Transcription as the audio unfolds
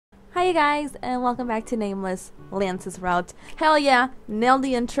Hi you guys, and welcome back to Nameless, Lance's route. Hell yeah, nailed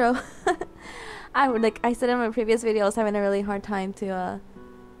the intro. Like I said in my previous video, I was having a really hard time to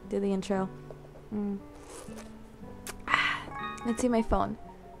do the intro. Let's see my phone.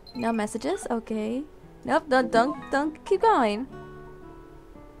 No messages, okay. Nope, don't keep going.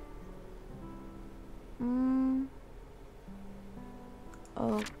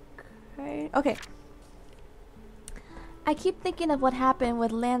 Okay. I keep thinking of what happened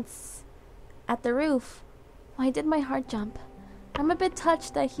with Lance at the roof. Why did my heart jump? I'm a bit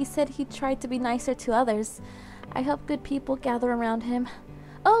touched that he said he tried to be nicer to others. I hope good people gather around him.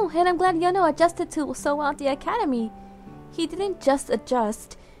 Oh, and I'm glad Yono adjusted to so well at the academy. He didn't just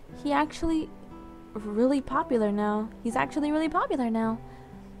adjust. He's actually really popular now. Okay,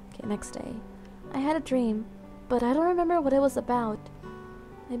 next day. I had a dream, but I don't remember what it was about.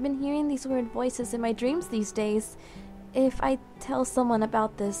 I've been hearing these weird voices in my dreams these days. If I tell someone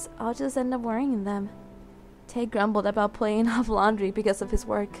about this, I'll just end up worrying them. Tay grumbled about playing off laundry because of his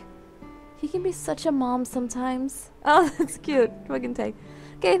work. He can be such a mom sometimes. Oh, that's cute. Fucking Tay.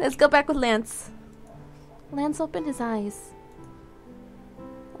 Okay, let's go back with Lance. Lance opened his eyes.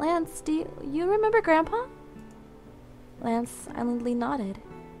 Lance, do you remember Grandpa? Lance silently nodded.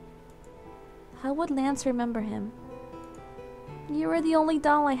 How would Lance remember him? You were the only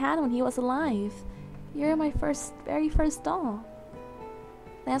doll I had when he was alive. You're my very first doll.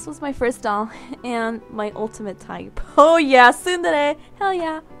 Lance was my first doll and my ultimate type. Oh yeah, tsundere! Hell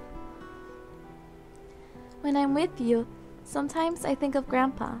yeah! When I'm with you, sometimes I think of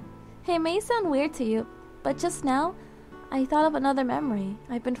Grandpa. Hey, it may sound weird to you, but just now, I thought of another memory.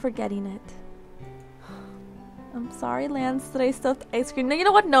 I've been forgetting it. I'm sorry, Lance, that I stuffed ice cream. No, you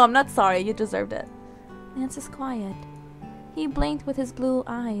know what? No, I'm not sorry. You deserved it. Lance is quiet. He blinked with his blue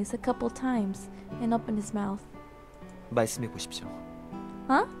eyes a couple times and opened his mouth. 말씀해 보십시오.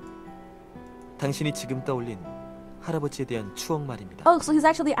 Huh? 당신이 지금 떠올린 할아버지에 대한 추억 말입니다. Oh, so he's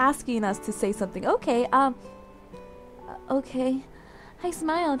actually asking us to say something. Okay, okay. I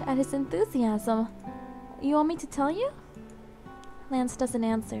smiled at his enthusiasm. You want me to tell you? Lance doesn't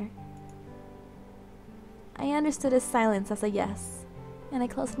answer. I understood his silence as a yes, and I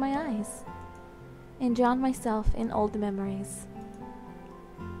closed my eyes and drowned myself in old memories.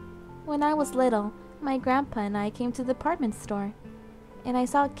 When I was little, my grandpa and I came to the department store, and I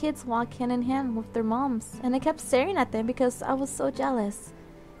saw kids walk hand in hand with their moms, and I kept staring at them because I was so jealous.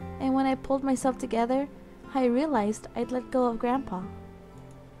 And when I pulled myself together, I realized I'd let go of Grandpa.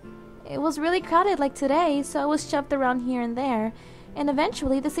 It was really crowded like today, so I was shoved around here and there, and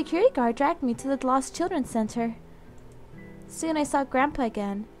eventually the security guard dragged me to the Lost Children's Center. Soon I saw Grandpa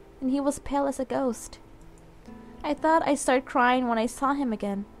again, and he was pale as a ghost. I thought I'd start crying when I saw him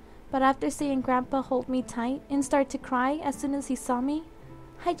again, but after seeing Grandpa hold me tight and start to cry as soon as he saw me,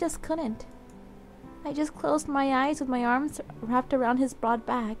 I just couldn't. I just closed my eyes with my arms wrapped around his broad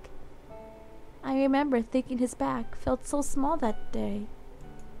back. I remember thinking his back felt so small that day.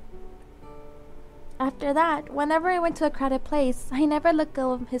 After that, whenever I went to a crowded place, I never let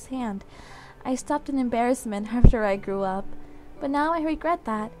go of his hand. I stopped in embarrassment after I grew up, but now I regret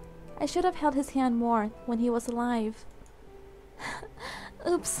that. I should have held his hand more when he was alive.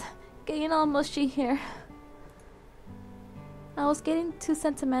 Oops, getting all mushy here. I was getting too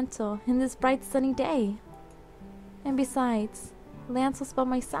sentimental in this bright sunny day. And besides, Lance was by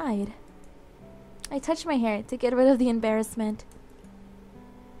my side. I touched my hair to get rid of the embarrassment.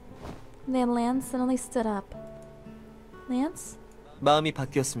 Then Lance suddenly stood up. Lance? 마음이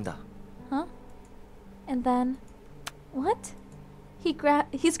바뀌었습니다. Huh? And then... What?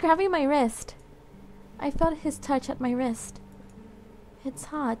 He's grabbing my wrist. I felt his touch at my wrist. It's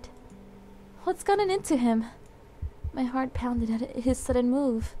hot. What's gotten into him? My heart pounded at his sudden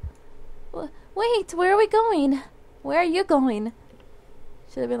move. Wait, where are we going? Where are you going?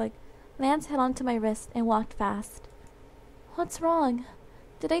 Should have been like... Lance held onto my wrist and walked fast. What's wrong?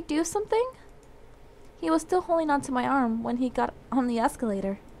 Did I do something? He was still holding onto my arm when he got on the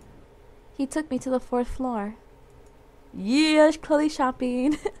escalator. He took me to the 4th floor. Yeah, clothing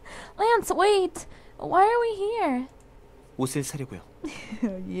shopping. Lance, wait! Why are we here? 옷을 사려고요.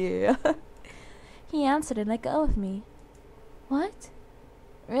 Yeah. He answered and let go of me. What?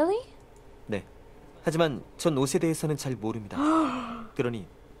 Really? 네. 하지만 전 옷에 대해서는 잘 모릅니다. 그러니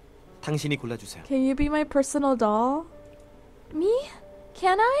당신이 골라주세요. Can you be my personal doll? Me?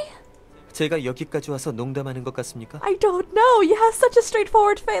 Can I? 제가 여기까지 와서 농담하는 것 같습니까? I don't know. You have such a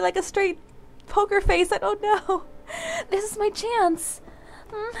straightforward face, like a straight poker face. I don't know. This is my chance.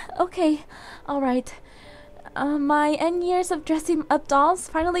 Okay. All right. My N years of dressing up dolls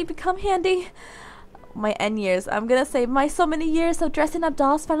finally become handy. my N years. I'm gonna say my so many years of dressing up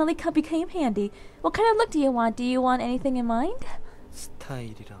dolls finally became handy. What kind of look do you want? Do you want anything in mind?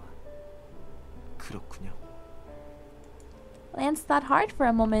 스타일이라 그렇군요. Lance thought hard for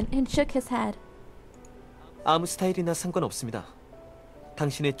a moment and shook his head. 아무 스타일이나 상관없습니다.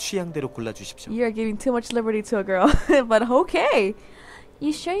 당신의 취향대로 골라주십시오. You're giving too much liberty to a girl. But okay.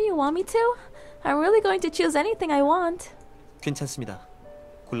 You sure you want me to? I'm really going to choose anything I want. 괜찮습니다.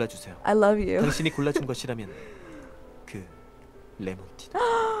 골라주세요. I love you. 당신이 골라준 것이라면 그 레몬티.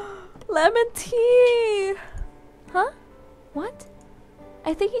 Lemon tea. Huh? What?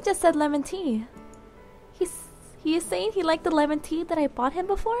 I think he just said lemon tea. He is saying he liked the lemon tea that I bought him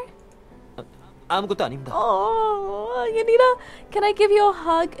before? 아무것도 아닙니다. Oh, you need a... Can I give you a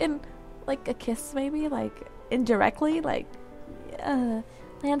hug and like a kiss maybe? Like indirectly? Like...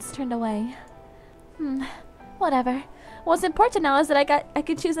 Lance turned away. Whatever. What's important now is that I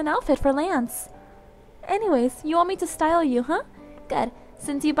could choose an outfit for Lance. Anyways, you want me to style you, huh? Good.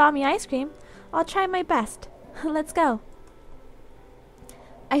 Since you bought me ice cream, I'll try my best. Let's go.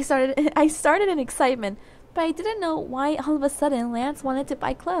 I started in excitement, but I didn't know why all of a sudden Lance wanted to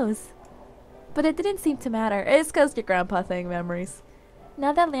buy clothes. But it didn't seem to matter. It's because your grandpa thing memories.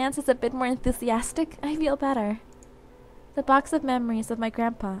 Now that Lance is a bit more enthusiastic, I feel better. The box of memories of my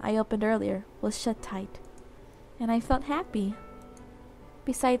grandpa I opened earlier was shut tight, and I felt happy.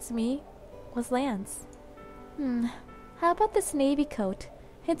 Besides me was Lance. How about this navy coat?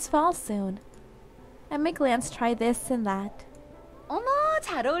 It's fall soon. I make Lance try this and that. 어머,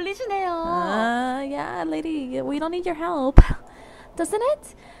 잘 어울리시네요. Yeah, lady, we don't need your help. Doesn't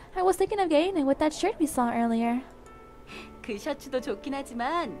it? I was thinking of getting it with that shirt we saw earlier. 그 셔츠도 좋긴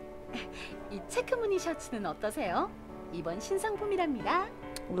하지만 이 체크 무늬 셔츠는 어떠세요? 이번 신상품이랍니다.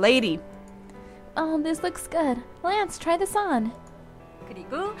 Lady. Oh, this looks good. Lance, try this on.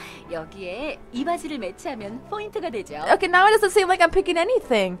 그리고 여기에 이 바지를 매치하면 포인트가 되죠. Okay, now it doesn't seem like I'm picking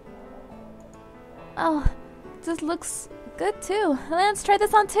anything. Oh, this looks good too. Lance, try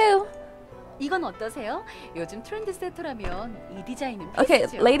this on too. 이건 어떠세요? 요즘 트렌드 세터라면 이 디자인은 Okay,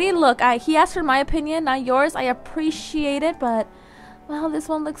 필수죠. lady, look, he asked for my opinion, not yours. I appreciate it, but well, this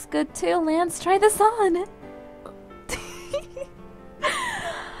one looks good too. Lance, try this on.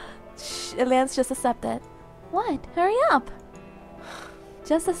 Lance, just accept it. What? Hurry up.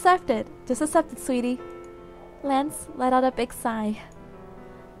 Just accept it. Just accept it, sweetie. Lance let out a big sigh.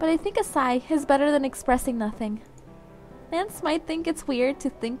 But I think a sigh is better than expressing nothing. Lance might think it's weird to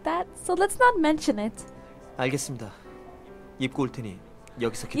think that, so let's not mention it. 알겠습니다. 입고 올 테니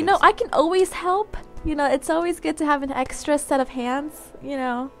여기서 You know, 기다리세요. I can always help. You know, it's always good to have an extra set of hands, you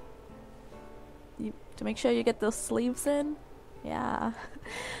know. To make sure you get those sleeves in. Yeah.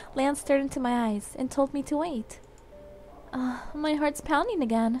 Lance stared into my eyes and told me to wait. My heart's pounding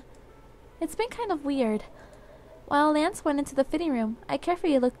again. It's been kind of weird. While Lance went into the fitting room, I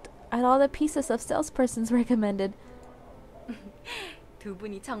carefully looked at all the pieces of salespersons recommended. 두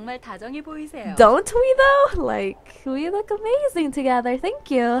분이 정말 다정해 보이세요. Don't we though? Like, we look amazing together. Thank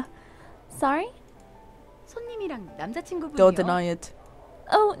you. Sorry? 손님이랑 남자친구분이요? Don't deny it.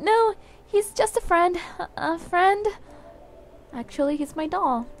 Oh, no. He's just a friend. A friend. Actually, he's my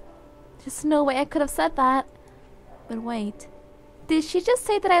doll. Just no way I could have said that. But wait. Did she just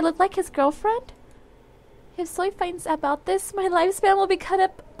say that I look like his girlfriend? If Soy finds out about this, my lifespan will be cut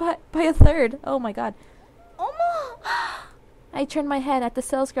up by a third. Oh my god. 어머! I turned my head at the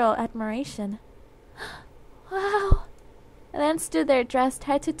salesgirl admiration. Wow. Lance stood there dressed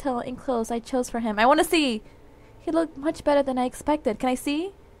head to toe in clothes I chose for him. I want to see. He looked much better than I expected. Can I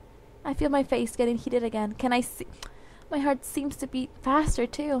see? I feel my face getting heated again. Can I see? My heart seems to beat faster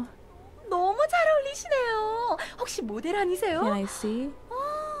too. 너무 잘 어울리시네요. 혹시 모델 아니세요? Can I see?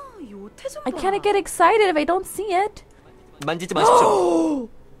 이 옷에 좀 I 봐. can't get excited if I don't see it. 만지지 마십시오.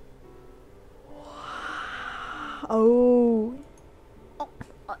 Oh.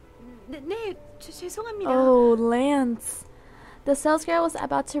 네, 죄송합니다. Oh, Lance. The salesgirl was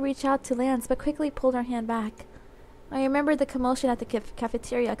about to reach out to Lance, but quickly pulled her hand back. I remembered the commotion at the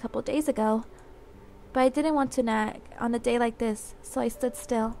cafeteria a couple days ago, but I didn't want to nag on a day like this, so I stood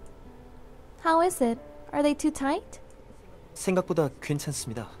still. How is it? Are they too tight? 생각보다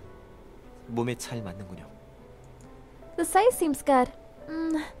괜찮습니다. 몸에 잘 맞는군요. The size seems good,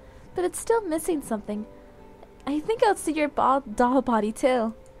 but it's still missing something. I think I'll see your doll body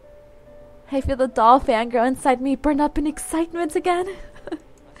too. I feel the doll fangirl inside me burn up in excitement again.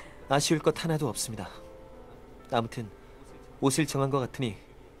 아쉬울 것 하나도 없습니다. 아무튼 옷을 정한 것 같으니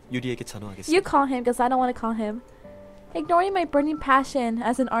유리에게 전화하겠습니다. You call him because I don't want to call him. Ignoring my burning passion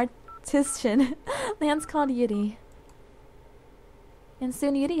as an artician, Lance called Yuri. And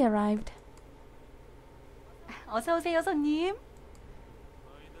soon Yuri arrived. 어서 오세요, 손님.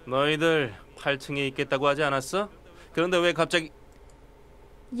 너희들 8층에 있겠다고 하지 않았어? 그런데 왜 갑자기...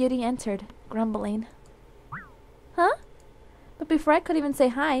 Yuri entered, grumbling. Huh? But before I could even say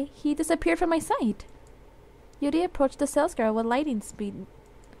hi, he disappeared from my sight. Yuri approached the salesgirl with lightning speed.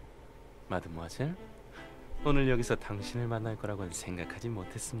 마드모아젤, 오늘 여기서 당신을 만날 거라고는 생각하지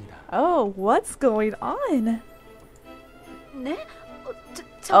못했습니다. Oh, what's going on? 네?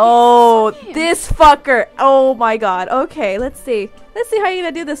 Oh, 손님. this fucker. Oh my god. Okay, let's see. Let's see how you're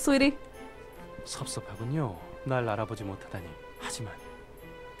gonna do this, sweetie. 섭섭하군요. 날 알아보지 못하다니. 하지만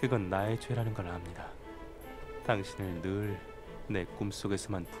그건 나의 죄라는 걸 압니다. 당신을 늘 내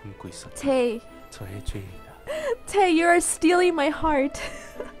꿈속에서만 품고 있었던 Tay, 저의 죄입니다. Tay, you are stealing my heart.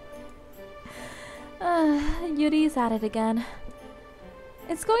 Yuri's at it again.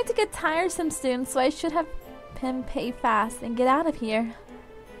 It's going to get tiresome soon, so I should have him pay fast and get out of here.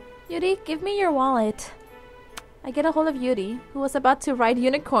 Yuri, give me your wallet. I get a hold of Yuri, who was about to ride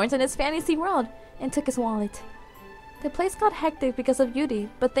unicorns in his fantasy world, and took his wallet. The place got hectic because of Yuri,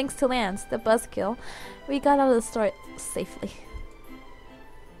 but thanks to Lance, the buzzkill, we got out of the store safely.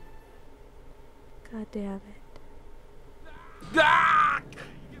 God damn it.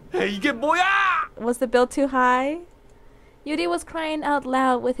 이게 뭐야? Was the bill too high? Yuri was crying out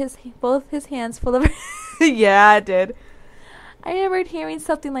loud with both his hands full of... Yeah, I did. I remembered hearing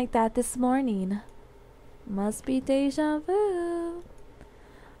something like that this morning. Must be deja vu.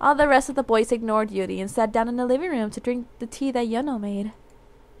 All the rest of the boys ignored Yuri and sat down in the living room to drink the tea that Yono made.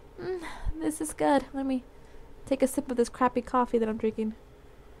 This is good. Let me take a sip of this crappy coffee that I'm drinking.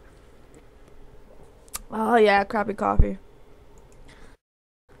 Oh yeah, crappy coffee.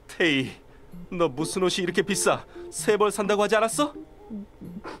 테이, 너 무슨 옷이 이렇게 비싸? 3벌 산다고 하지 않았어?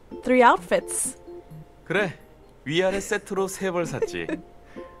 3 outfits. 그래, 위아래 세트로 3벌 샀지.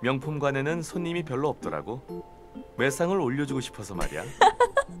 명품관에는 손님이 별로 없더라고. 매상을 올려주고 싶어서 말이야.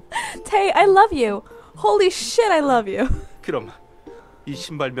 Tay, I love you. Holy shit, I love you. 그럼 이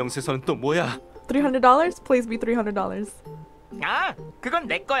신발 명세서는 또 뭐야? $300? Please be $300. 아, 그건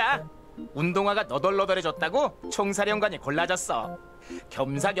내 거야. 운동화가 너덜너덜해졌다고 총사령관이 골라줬어.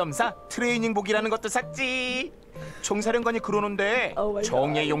 겸사겸사 트레이닝복이라는 것도 샀지. 총사령관이 그러는데 Oh my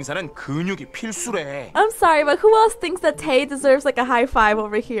정예 용사는 근육이 필수래. I'm sorry, but who else thinks that Tay deserves like a high five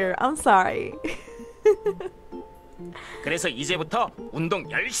over here? I'm sorry. 그래서 이제부터 운동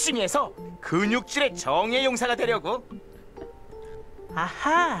열심히 해서 근육질의 정예 용사가 되려고.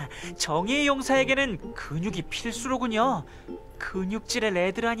 아하, 정의의 용사에게는 근육이 필수로군요. 근육질의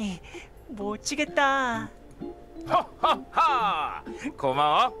레드라니 멋지겠다. 하하하,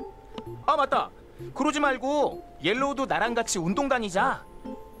 고마워. 아 맞다, 그러지 말고 옐로우도 나랑 같이 운동 다니자.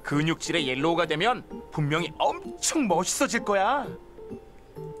 근육질의 옐로우가 되면 분명히 엄청 멋있어질 거야.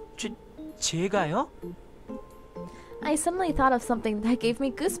 제가요? I suddenly thought of something that gave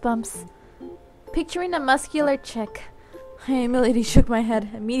me goosebumps. Picturing a muscular chick. I immediately shook my head.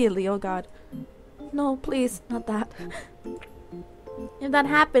 Immediately, oh god. No, please, not that. If that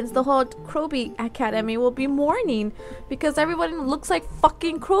happens, the whole Kroby Academy will be mourning because everyone looks like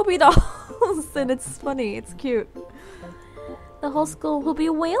fucking Kroby dolls, and it's funny, it's cute. The whole school will be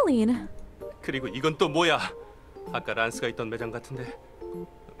wailing. 그리고 이건 또 뭐야? 아까 란스가 있던 매장 같은데.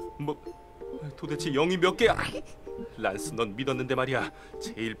 뭐 도대체 영이 몇 개야? 란스, 넌 믿었는데 말이야.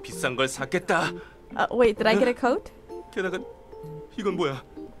 제일 비싼 걸 샀겠다. Wait, did I get a coat? 게다가 이건 뭐야?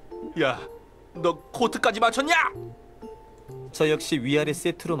 야, 너 코트까지 맞췄냐? 저 역시 위아래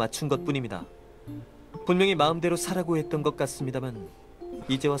세트로 맞춘 것뿐입니다. 분명히 마음대로 사라고 했던 것 같습니다만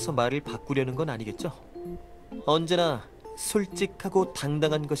이제 와서 말을 바꾸려는 건 아니겠죠? 언제나 솔직하고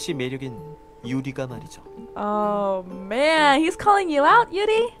당당한 것이 매력인 유리가 말이죠. Oh man, he's calling you out,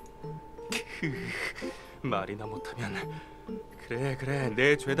 Yuri? 말이나 못하면 그래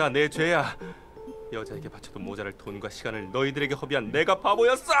내 죄다, 내 죄야. 여자에게 바쳐도 모자랄 돈과 시간을 너희들에게 허비한 내가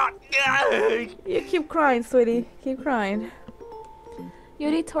바보였어. You keep crying, sweetie. Keep crying.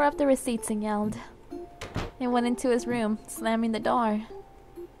 Yuri tore up the receipts and yelled. And went into his room, slamming the door.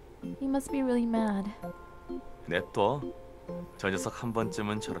 He must be really mad. 냅둬. 저 녀석 한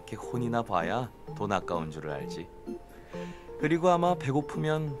번쯤은 저렇게 혼이나 봐야 돈 아까운 줄을 알지. 그리고 아마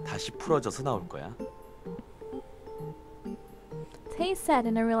배고프면 다시 풀어져서 나올 거야. Tay said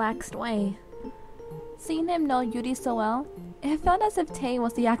in a relaxed way. Seeing him know Yuri so well, it felt as if Tay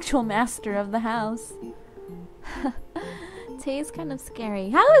was the actual master of the house. Tay is kind of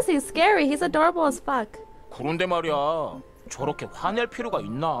scary. How is he scary? He's adorable as fuck. 그런데 말이야, 저렇게 화낼 필요가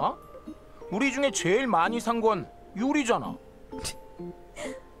있나? 우리 중에 제일 많이 산 건 유리잖아.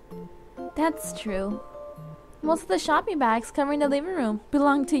 That's true. Most of the shopping bags covering the living room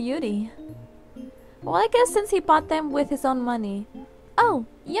belong to Yuri. Well, I guess since he bought them with his own money. Oh,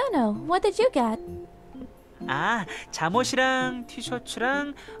 Yono, what did you get? 아, 잠옷이랑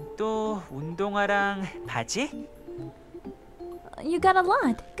티셔츠랑 또 운동화랑 바지? You got a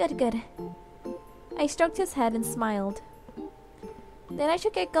lot. Good, good. I stroked his head and smiled. Then I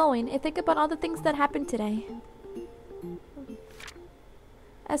should get going and think about all the things that happened today.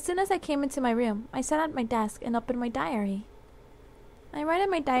 As soon as I came into my room, I sat at my desk and opened my diary. I write in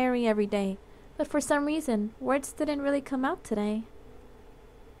my diary every day, but for some reason, words didn't really come out today.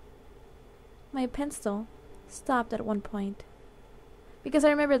 My pencil stopped at one point, because I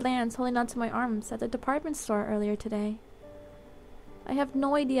remembered Lance holding onto my arms at the department store earlier today. I have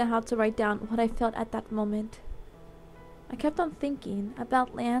no idea how to write down what I felt at that moment. I kept on thinking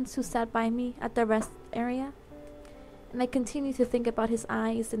about Lance who sat by me at the rest area, and I continued to think about his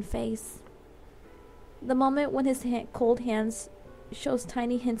eyes and face. The moment when his cold hands shows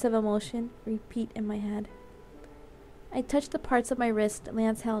tiny hints of emotion repeat in my head. I touched the parts of my wrist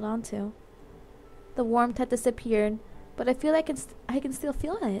Lance held onto. The warmth had disappeared, but I feel like I can still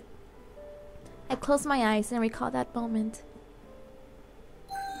feel it. I closed my eyes and recalled that moment.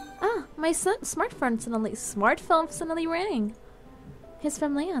 Ah, my smartphone suddenly rang. It's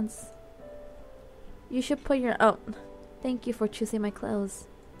from Lance. You should put your... Oh, thank you for choosing my clothes.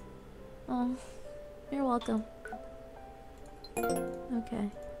 Oh, you're welcome. Okay.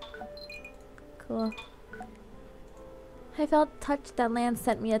 Cool. I felt touched that Lance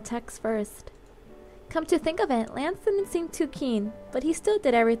sent me a text first. Come to think of it, Lance didn't seem too keen, but he still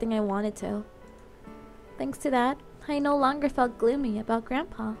did everything I wanted to. Thanks to that, I no longer felt gloomy about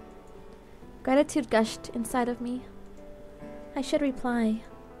Grandpa. Gratitude gushed inside of me. I should reply.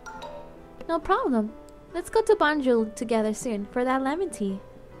 No problem. Let's go to Banjul together soon for that lemon tea.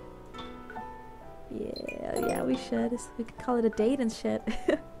 Yeah, we should. We could call it a date and shit.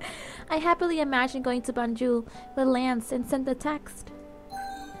 I happily imagined going to Banjul with Lance and sent a text.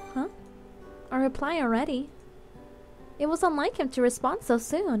 Huh? A reply already? It was unlike him to respond so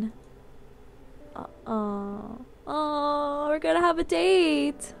soon. Oh, we're gonna have a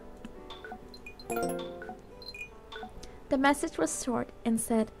date. The message was short and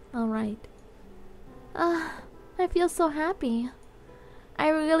said, alright. I feel so happy. I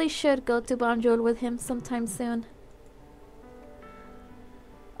really should go to Banjul with him sometime soon.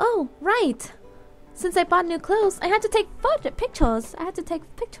 Oh, right! Since I bought new clothes, I had to take pictures.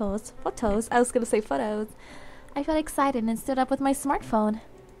 Photos. I was gonna say photos. I felt excited and stood up with my smartphone.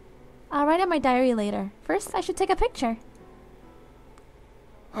 I'll write in my diary later. First, I should take a picture.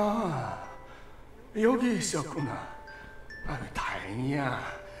 여기 있었구나. 다행이야.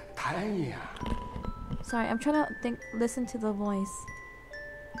 Sorry, I'm trying to listen to the voice.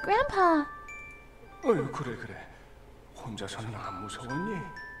 Grandpa! 그래. 혼자서는 안 무서웠니?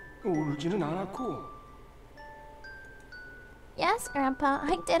 울지는 않았고. Yes, Grandpa,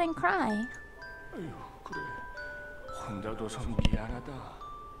 I didn't cry. 그래. 혼자 둬서 미안하다.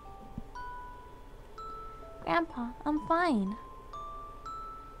 Grandpa, I'm fine.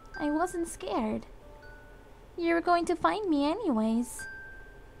 I wasn't scared. You were going to find me anyways.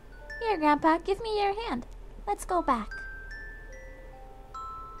 Here, Grandpa, give me your hand. Let's go back.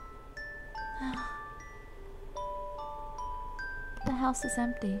 The house is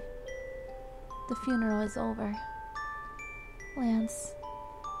empty. The funeral is over. Lance,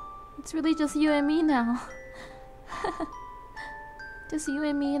 it's really just you and me now. Just you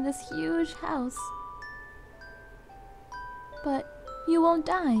and me in this huge house. But you won't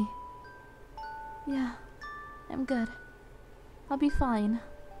die. Yeah, I'm good. I'll be fine.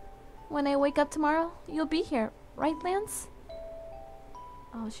 When I wake up tomorrow, you'll be here, right, Lance?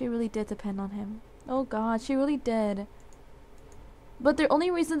 Oh, she really did depend on him. Oh god, she really did. But the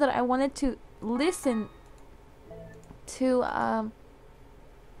only reason that I wanted to listen to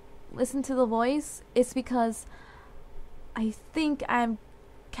the voice is because I think I'm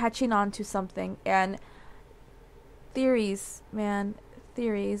catching on to something. And theories, man,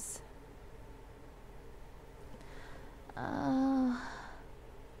 theories.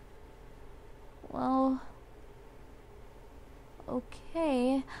 Well,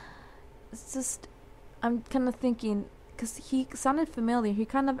 okay. It's just, I'm kind of thinking, because he sounded familiar. He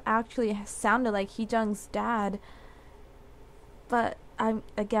kind of actually sounded like Hee-jung's dad. But I'm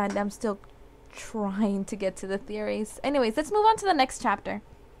still trying to get to the theories. Anyways, let's move on to the next chapter.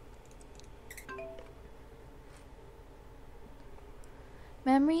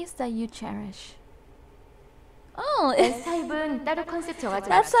 Memories that you cherish. Oh, S타입은 따로 컨셉 정하지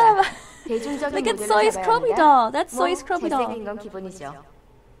that's 말았다. a 대중적인 look at 모델을 Soy's 잡아야 Chromy 합니다. doll. That's 뭐 Soy's Chromy doll. 잘생긴 건 기본이죠.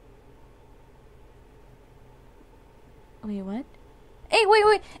 Wait, what? Hey,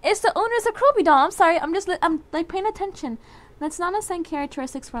 wait. It's the owners of Kroby doll. I'm sorry. I'm like paying attention. That's not a sign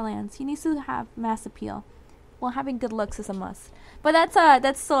characteristics for Lance. He needs to have mass appeal. Well, having good looks is a must. But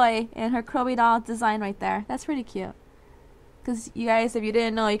that's Soy and her Kroby doll design right there. That's pretty cute. Because you guys, if you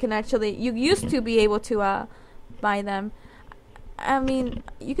didn't know, you used to be able to buy them. I mean,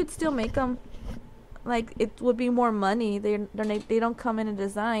 you could still make them. Like, it would be more money. They don't come in a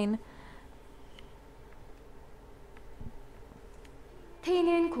design.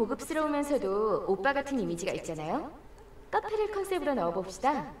 테이는 고급스러우면서도 오빠 같은 이미지가 있잖아요. 카페를 컨셉으로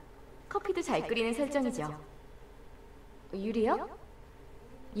넣어봅시다. 커피도 잘 끓이는 설정이죠. 유리요?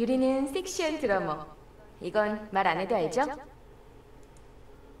 유리는 섹시한 드러머. 이건 말 안 해도 알죠?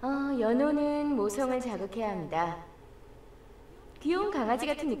 연호는 모성을 자극해야 합니다. 귀여운 강아지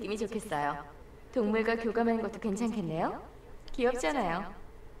같은 느낌이 좋겠어요. 동물과 교감하는 것도 괜찮겠네요? 귀엽잖아요.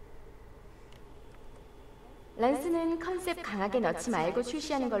 란스는 컨셉 강하게 넣지 말고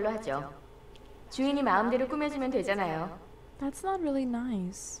출시하는 걸로 하죠. 주인이 마음대로 꾸며주면 되잖아요. That's not really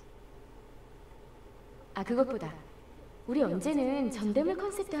nice. 그것보다 우리 언제는 전대물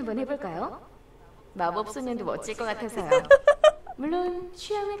컨셉도 한번 해볼까요? 마법소년도 멋질 것 같아서요. 물론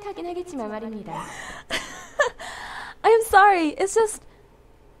취향을 타긴 하겠지만 말입니다. I'm sorry. It's just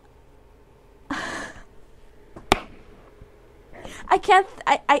I can't.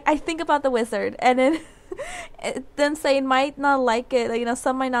 I think about the wizard and then saying might not like it. You know,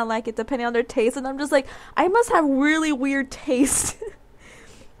 some might not like it depending on their taste, and I'm just like, I must have really weird taste.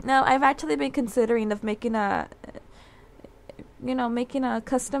 Now, I've actually been considering of making a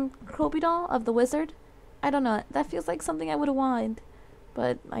custom Kroby doll of the wizard. I don't know. That feels like something I would want,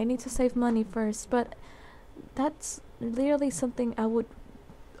 but I need to save money first. But that's literally something I would.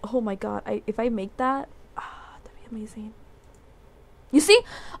 Oh my god! If I make that, that'd be amazing. You see?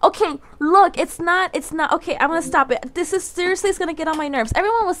 Okay, look, it's not, okay, I'm gonna stop it. This is seriously, it's gonna get on my nerves.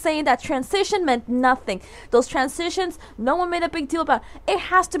 Everyone was saying that transition meant nothing. Those transitions, no one made a big deal about. It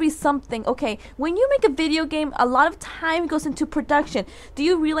has to be something, okay? When you make a video game, a lot of time goes into production. Do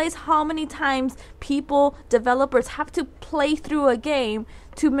you realize how many times developers have to play through a game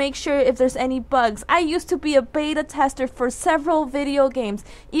to make sure if there's any bugs? I used to be a beta tester for several video games.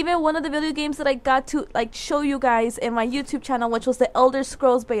 Even one of the video games that I got to show you guys in my YouTube channel, which was the Elder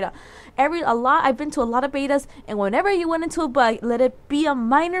Scrolls beta. I've been to a lot of betas, and whenever you went into a bug, let it be a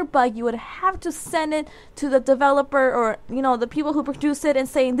minor bug, you would have to send it to the developer or the people who produce it and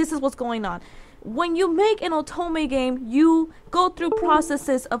saying this is what's going on. When you make an otome game, you go through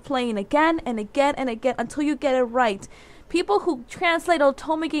processes of playing again and again and again until you get it right. People who translate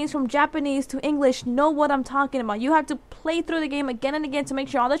otome games from Japanese to English know what I'm talking about. You have to play through the game again and again to make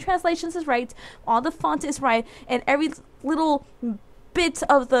sure all the translations is right, all the font is right, and every little bit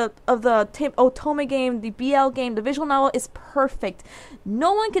of the otome game, the BL game, the visual novel is perfect.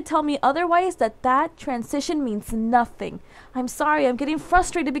 No one can tell me otherwise that transition means nothing. I'm sorry, I'm getting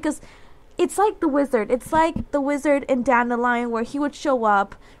frustrated because it's like the wizard. It's like the wizard in Dandelion where he would show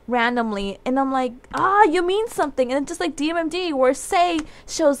up randomly and I'm like, you mean something. And just like DMMD where Say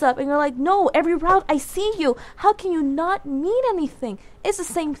shows up and you're like, no, every route I see you. How can you not mean anything? It's the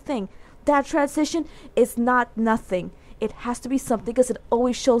same thing. That transition is not nothing. It has to be something because it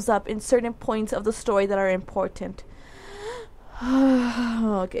always shows up in certain points of the story that are important.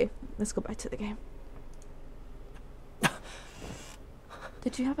 Okay, let's go back to the game.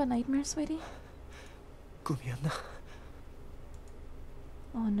 Did you have a nightmare, sweetie? 꿈이었나?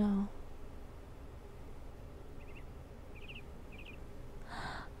 Oh no.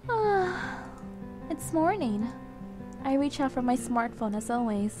 It's morning. I reach out for my smartphone as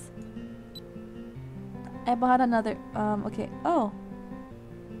always. I bought another, okay. Oh.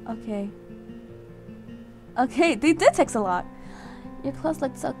 Okay. Okay, they did text a lot. Your clothes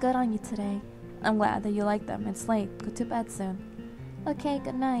look so good on you today. I'm glad that you like them. It's late. Go to bed soon. Okay,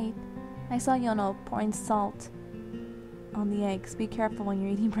 good night. I saw Yono pouring salt on the eggs. Be careful when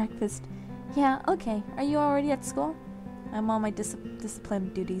you're eating breakfast. Yeah, okay. Are you already at school? I'm on my discipline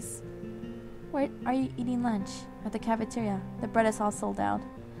duties. Where are you eating lunch? At the cafeteria. The bread is all sold out.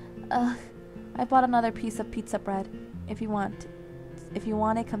 Ugh. I bought another piece of pizza bread. If you want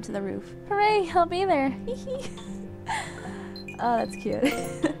it, come to the roof. Hooray! I'll be there. Oh, that's cute.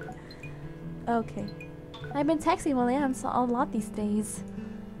 Okay. I've been texting Lance a lot these days.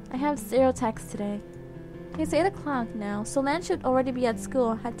 I have 0 texts today. It's 8 o'clock now, so Lance should already be at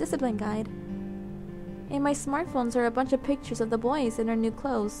school at Discipline Guide. In my smartphones are a bunch of pictures of the boys in their new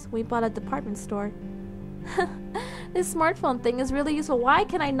clothes we bought at the department store. This smartphone thing is really useful. Why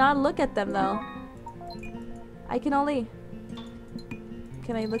can I not look at them though? I can only...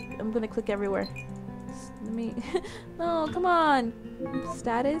 Can I look? I'm gonna click everywhere. Let me. No, come on.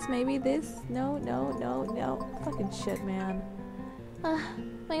 Status? Maybe this? No, no, no, no. Fucking shit, man.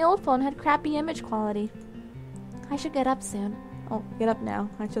 My old phone had crappy image quality. I should get up soon. Oh, get up now,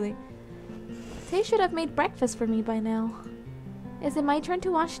 actually. Tay should have made breakfast for me by now. Is it my turn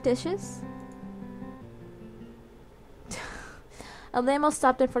to wash dishes? A limo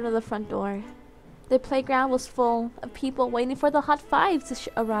stopped in front of the front door. The playground was full of people waiting for the hot fives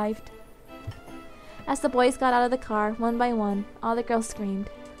to arrive. As the boys got out of the car, one by one, all the girls screamed.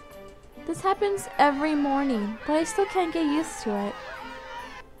 This happens every morning, but I still can't get used to it.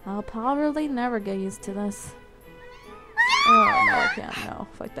 I'll probably never get used to this. Oh, no, I can't. No,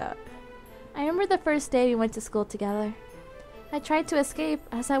 fuck that. I remember the first day we went to school together. I tried to escape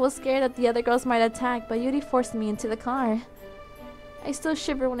as I was scared that the other girls might attack, but Yuri forced me into the car. I still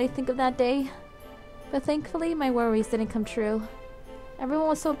shiver when I think of that day. But thankfully, my worries didn't come true. Everyone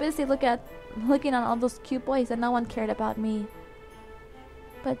was so busy looking at all those cute boys that no one cared about me.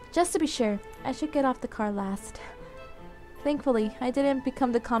 But just to be sure, I should get off the car last. Thankfully, I didn't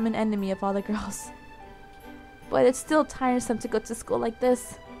become the common enemy of all the girls. But it's still tiresome to go to school like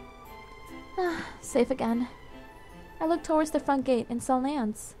this. Safe again. I looked towards the front gate and saw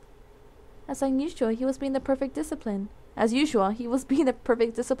Lance. As unusual, he was being the perfect discipline. As usual, he was being the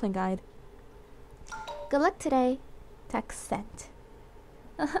perfect discipline guide. Good luck today. Text sent.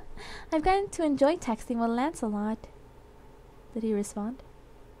 I've gotten to enjoy texting with Lance a lot. Did he respond?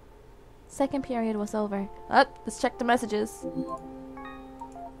 Second period was over. Let's check the messages.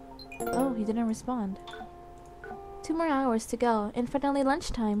 Oh, he didn't respond. 2 more hours to go, and finally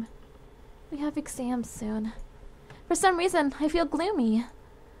lunchtime. We have exams soon. For some reason, I feel gloomy.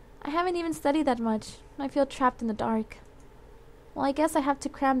 I haven't even studied that much. I feel trapped in the dark. Well, I guess I have to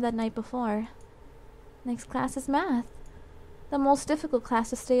cram that night before. Next class is math. The most difficult class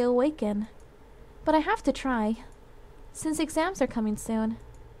to stay awake in. But I have to try, since exams are coming soon.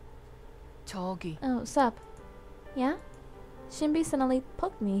 저기. Oh, sup? Yeah? Shinbi suddenly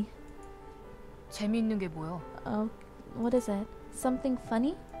poked me. 재미있는 게 뭐야? Oh, what is it? Something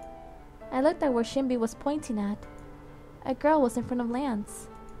funny? I looked at where Shinbi was pointing at. A girl was in front of Lance.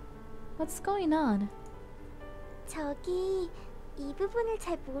 What's going on? 저기, 이 부분을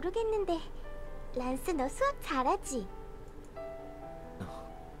잘 모르겠는데 란스 너 수학 잘하지?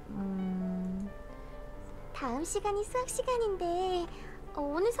 다음 시간이 수학 시간인데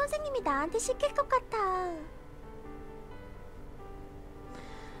오늘 선생님이 나한테 시킬 것 같아.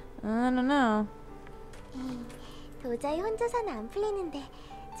 I don't know. 도저히 혼자서는 안 풀리는데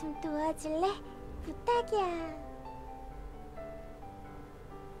좀 도와줄래? 부탁이야.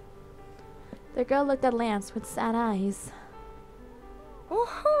 The girl looked at Lance with sad eyes.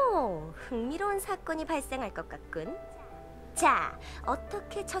 오호, 흥미로운 사건이 발생할 것 같군. 자,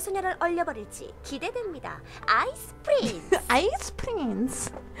 어떻게 저 소녀를 얼려버릴지 기대됩니다. 아이스 프린스! Ice Prince!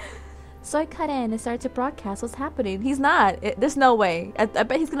 So I cut in and started to broadcast what's happening. He's not. There's no way. I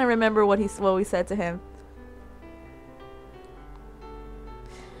bet he's gonna remember what we said to him.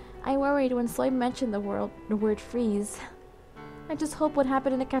 I worried when Soy mentioned the word freeze. I just hope what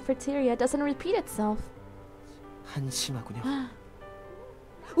happened in the cafeteria doesn't repeat itself. 한심하군요.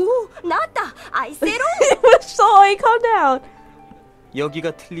 오, 나왔다! 아이세로! Soy, calm down!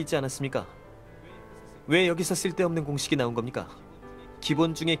 여기가 틀리지 않았습니까? 왜 여기서 쓸데없는 공식이 나온 겁니까?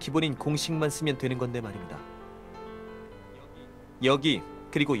 기본 중에 기본인 공식만 쓰면 되는 건데 말입니다. 여기,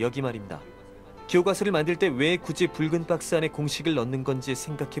 그리고 여기 말입니다. 교과서를 만들 때 왜 굳이 붉은 박스 안에 공식을 넣는 건지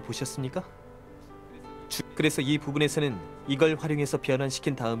생각해 보셨습니까? 그래서 이 부분에서는 이걸 활용해서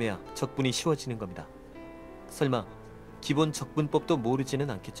변환시킨 다음에야 적분이 쉬워지는 겁니다. 설마 기본 적분법도 모르지는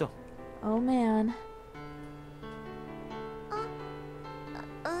않겠죠? Oh man.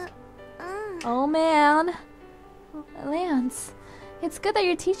 Oh man. Lance, it's good that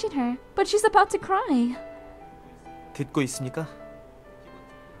you're teaching her, but she's about to cry. 듣고 있습니까?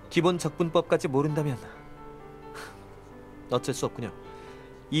 기본 적분법까지 모른다면 어쩔 수 없군요.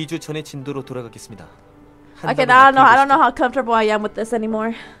 2주 전의 진도로 돌아가겠습니다. Okay, I don't know how comfortable I am with this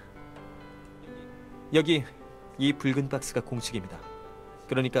anymore. 여기 이 붉은 박스가 공식입니다.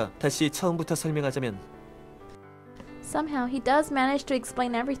 그러니까 다시 처음부터 설명하자면 Somehow he does manage to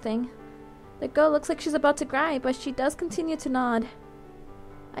explain everything. The girl looks like she's about to cry, but she does continue to nod.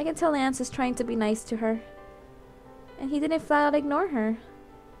 I can tell Lance is trying to be nice to her. And he didn't flat out ignore her.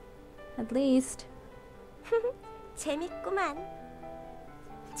 At least. 재밌구만.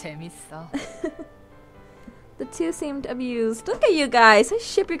 재밌어. The two seemed amused. Look at you guys. I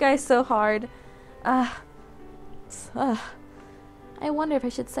ship you guys so hard. I wonder if I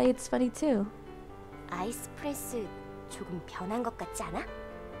should say it's funny too. 아이스 프레스 조금 변한 것 같지 않아?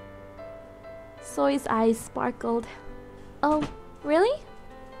 Soy's eyes sparkled. Oh, really?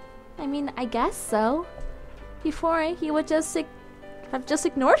 I mean, I guess so. Before, he would have just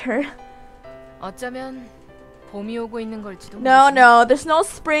ignored her. 어쩌면 봄이 오고 있는 걸지도. No, no, there's no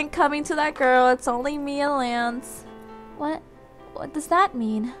spring coming to that girl. It's only me and Lance. What does that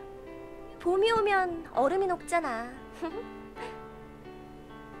mean? 봄이 오면 얼음이 녹잖아.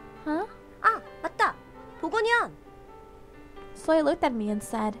 Huh? 아, 맞다. 보건이연. Soy looked at me and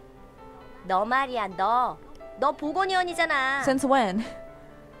said, 너 말이야, 너. 너 보건이연이잖아. Since when?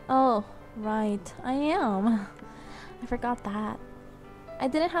 Oh, right. I am. I forgot that. I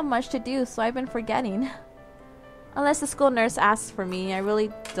didn't have much to do, so I've been forgetting. Unless the school nurse asks for me, I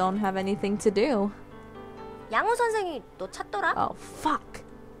really don't have anything to do. 양호 선생이 너 찾더라? Oh, fuck.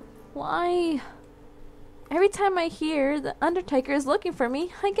 Why? Every time I hear the Undertaker is looking for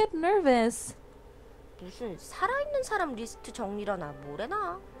me, I get nervous. 무슨 살아있는 사람 리스트 정리라나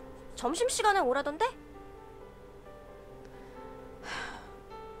뭐래나. 점심시간에 오라던데?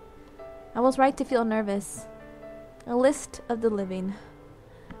 I was right to feel nervous. A list of the living.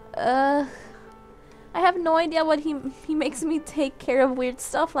 I have no idea what he makes me take care of weird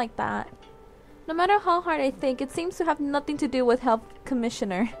stuff like that. No matter how hard I think, it seems to have nothing to do with health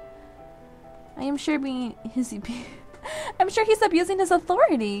commissioner. I am sure I'm sure he's abusing his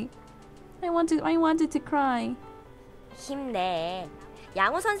authority. I wanted to cry. 힘내.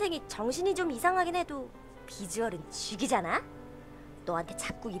 양호 선생이 정신이 좀 이상하긴 해도 비주얼은 죽이잖아. 너한테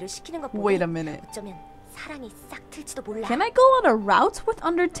자꾸 일을 시키는 것 보니 Wait a minute. 어쩌면 사랑이 싹 틀지도 몰라. Can I go on a route with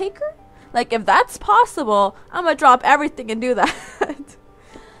Undertaker? Like, if that's possible, I'm gonna drop everything and do that.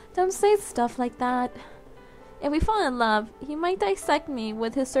 Don't say stuff like that. If we fall in love, he might dissect me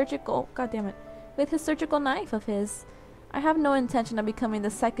with his surgical knife of his. I have no intention of becoming the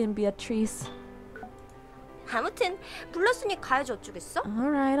second Beatrice. 아무튼 불렀으니 가야지 어쩌겠어?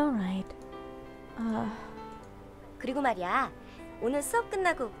 Alright. 그리고 말이야, 오늘 수업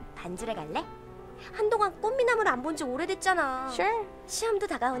끝나고 반주를 갈래? 한동안 꽃미남을 안 본 지 오래됐잖아. Sure. 시험도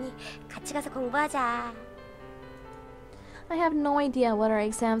다가오니 같이 가서 공부하자. I have no idea what our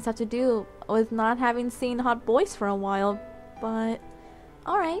exams have to do with not having seen hot boys for a while, but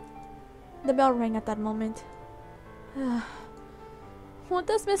alright. The bell rang at that moment. What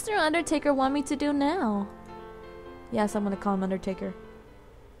does Mr. Undertaker want me to do now? Yes, I'm gonna call him Undertaker.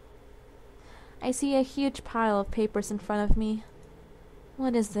 I see a huge pile of papers in front of me.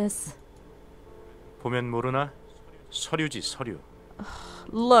 What is this? 보면 모르나? 서류지, 서류.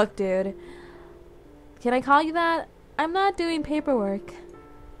 Look, dude. Can I call you that? I'm not doing paperwork.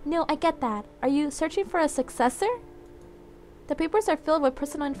 No, I get that. Are you searching for a successor? The papers are filled with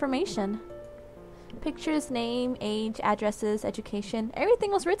personal information. Pictures, name, age, addresses, education.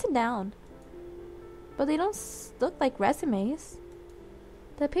 Everything was written down. But they don't look like resumes.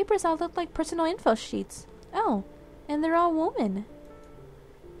 The papers all look like personal info sheets. Oh, and they're all women.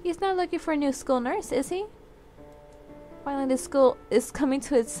 He's not looking for a new school nurse, is he? Finally, the school is coming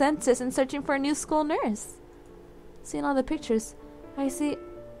to its senses and searching for a new school nurse. Seeing all the pictures, I see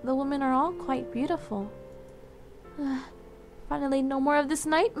the women are all quite beautiful. Finally, no more of this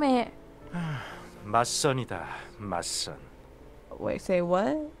nightmare. 맞선이다, 맞선. Wait, say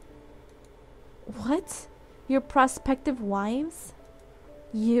what? What? Your prospective wives?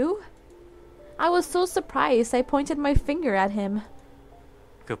 You? I was so surprised I pointed my finger at him.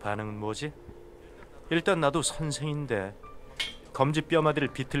 그 반응은 뭐지? 일단 나도 선생인데 검지 뼈마디를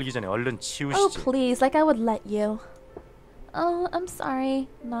비틀기 전에 얼른 치우시지. Oh, please, like I would let you. Oh, I'm sorry,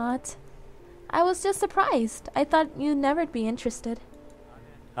 not. I was just surprised. I thought you'd never be interested.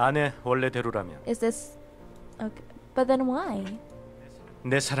 아내 원래대로라면. Is this... Okay, but then why?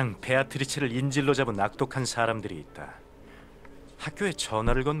 내 사랑 베아트리체를 인질로 잡은 악독한 사람들이 있다. 학교에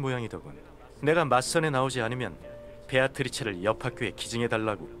전화를 건 모양이더군. 내가 맞선에 나오지 않으면 베아트리체를 옆 학교에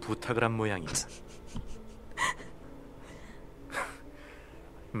기증해달라고 부탁을 한 모양이다.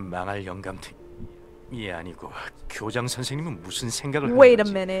 망할 영감탱이 아니고 교장 선생님은 무슨 생각을 하는 Wait a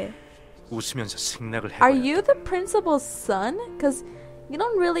건지 minute. 웃으면서 승낙을 Are 해봐야 you the principal's son? Because you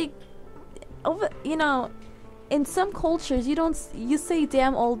don't really... You know, in some cultures, you say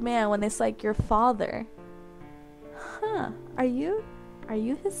damn old man when it's like your father. Huh. Are you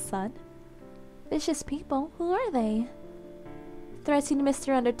his son? Vicious people. Who are they? Threatening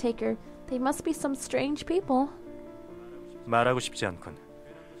Mr. Undertaker. They must be some strange people. 말하고 싶지 않군.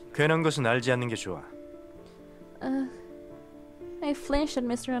 괜한 것은 알지 않는 게 좋아. I flinched at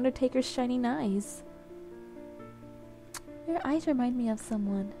Mr. Undertaker's shining eyes. Your eyes remind me of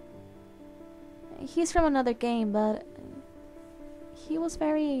someone. He's from another game, but he was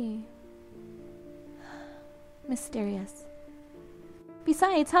very mysterious.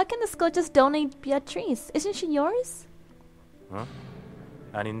 Besides, how can the school just donate Beatrice? Isn't she yours? 어?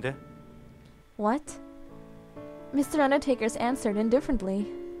 아닌데? What? Mr. Undertaker's answered indifferently.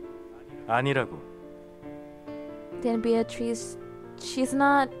 아니라고. Then Beatrice, she's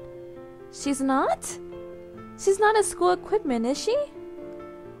not a school equipment, is she?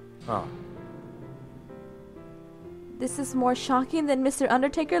 어. This is more shocking than Mr.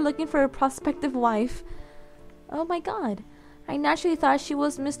 Undertaker looking for a prospective wife. Oh my god. I naturally thought she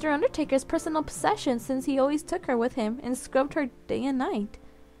was Mr. Undertaker's personal possession since he always took her with him and scrubbed her day and night.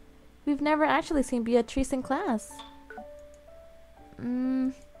 We've never actually seen Beatrice in class.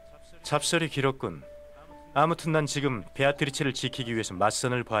 잡설이 길었군. 아무튼 난 지금 베아트리체를 지키기 위해서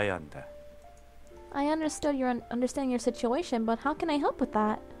맞선을 봐야 한다. I understand your situation, but how can I help with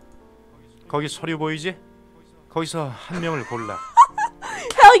that? 거기 서류 보이지? 거기서 한 명을 골라.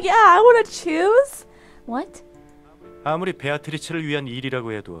 Hell yeah, I wanna choose. What? 아무리 베아트리체를 위한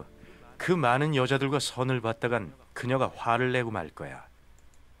일이라고 해도 그 많은 여자들과 선을 봤다간 그녀가 화를 내고 말 거야.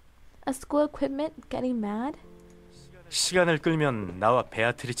 A school equipment getting mad? 시간을 끌면 나와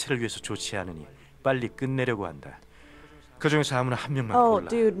베아트리체를 위해서 좋지 않으니 빨리 끝내려고 한다. 그 중에서 아무나 한 명만 Oh, 골라.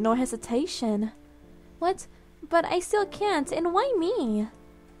 dude, no hesitation. What? But I still can't, and why me?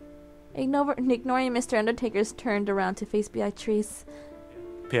 Ignoring Mr. Undertaker's turned around to face Beatrice.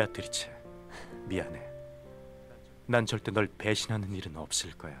 베아트리체, 미안해. 난 절대 널 배신하는 일은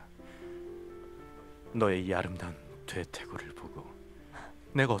없을 거야. 너의 이 아름다운 퇴태고를 보고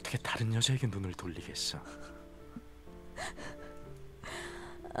내가 어떻게 다른 여자에게 눈을 돌리겠어?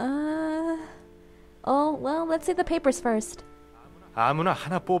 Oh, well, let's see the papers first. 아무나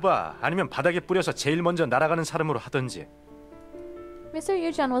하나 뽑아. 아니면 바닥에 뿌려서 제일 먼저 날아가는 사람으로 하든지. Mr.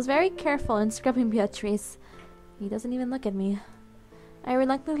 Yujan was very careful in scrubbing Beatrice. He doesn't even look at me. I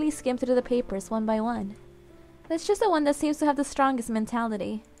reluctantly skimmed through the papers one by one. Let's choose the one that seems to have the strongest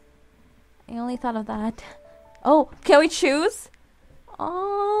mentality. I only thought of that. Oh, can we choose?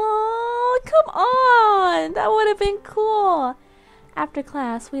 Oh, come on! That would have been cool. After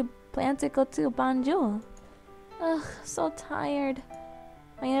class, we planned to go to Banjul. Ugh, so tired.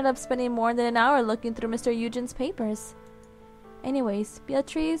 I ended up spending more than an hour looking through Mr. Eugen's papers. Anyways,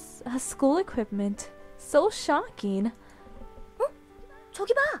 Beatrice has school equipment. So shocking.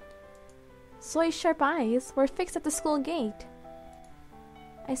 저기 봐. Soy's sharp eyes were fixed at the school gate.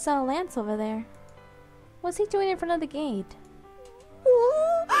 I saw Lance over there. What's he doing in front of the gate? 오,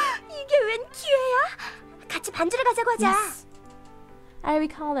 이게 웬 기회야? 같이 반주를 가자고 하자. Yes. I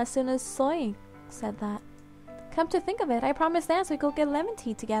recalled as soon as Soy said that. Come to think of it, I promised Lance we'd go get lemon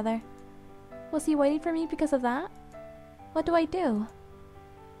tea together. Was he waiting for me because of that? What do I do?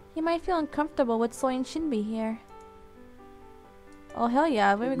 He might feel uncomfortable with Soy and Shinbi here. Oh hell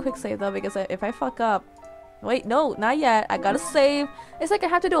yeah, let me quick save though, because if I fuck up... Wait, no, not yet. I gotta save. It's like I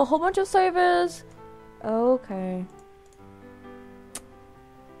have to do a whole bunch of saves. Okay.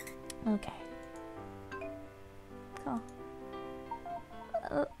 Okay. Cool.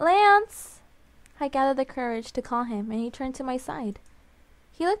 Lance! I gathered the courage to call him, and he turned to my side.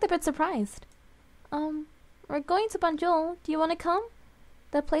 He looked a bit surprised. We're going to Banjul. Do you want to come?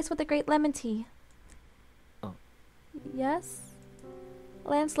 The place with the great lemon tea. Oh. Yes?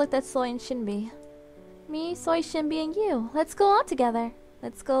 Lance looked at Soy and Shinbi. Me, Soy, Shinbi, and you. Let's go all together.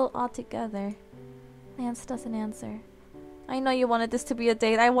 Let's go all together. Lance doesn't answer. I know you wanted this to be a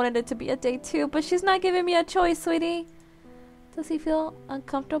date. I wanted it to be a date too, but she's not giving me a choice, sweetie. Does he feel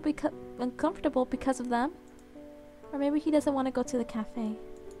uncomfortable because of them? Or maybe he doesn't want to go to the cafe.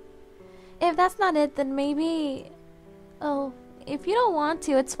 If that's not it, then maybe... Oh, if you don't want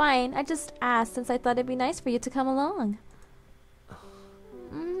to, it's fine. I just asked since I thought it'd be nice for you to come along.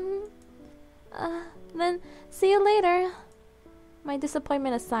 Then see you later. My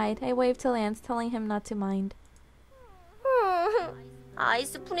disappointment aside, I waved to Lance, telling him not to mind.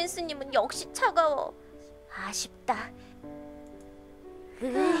 아이스 프린스님은 역시 차가워. 아쉽다.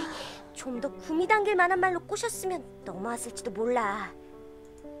 좀 더 구미 당길 만한 말로 꼬셨으면 넘어왔을지도 몰라.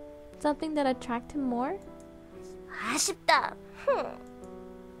 Something that attracted him more? 아쉽다.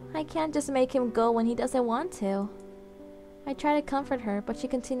 I can't just make him go when he doesn't want to. I try to comfort her, but she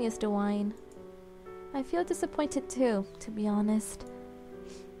continues to whine. I feel disappointed too, to be honest.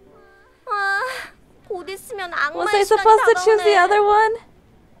 아, 곧 있으면 악마의 Was I 시간이 supposed to choose the 다가오네. other one?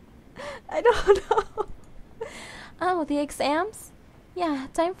 I don't know. Oh, the exams? Yeah,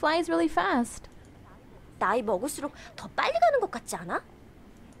 time flies really fast. 나이 먹을수록 더 빨리 가는 것 같지 않아?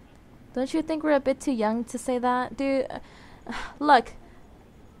 Don't you think we're a bit too young to say that? Dude, look.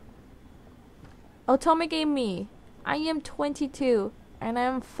 Otome gave me. I am 22, and I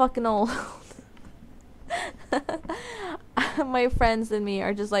am fucking old. my friends and me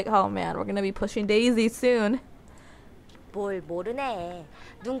are just like, oh man, we're gonna be pushing Daisy soon. 뭘 모르네.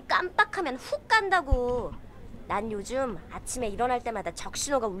 눈 깜빡하면 훅 간다고. 난 요즘 아침에 일어날 때마다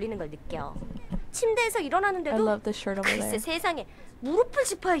적신호가 울리는 걸 느껴. 침대에서 I 일어나는데도 love the shirt over 글쎄 there. 세상에 무릎을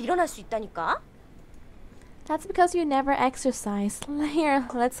짚어야 일어날 수 있다니까. That's because you never exercise. Here,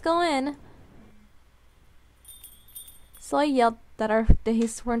 let's go in. Soy yelled that our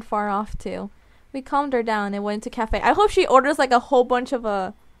days weren't far off too. We calmed her down and went to cafe. I hope she orders like a whole bunch of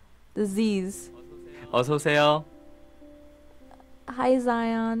the Z's. 어서 오세요. Hi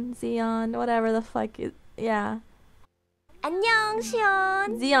Zion, whatever the fuck it, yeah. 안녕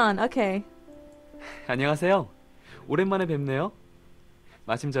시연. Zion, okay. 안녕하세요. 오랜만에 뵙네요.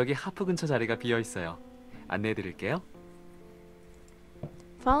 마침 저기 하프 근처 자리가 비어 있어요. 안내해 드릴게요.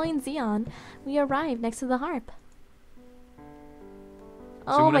 Following Zion, we arrived next to the harp.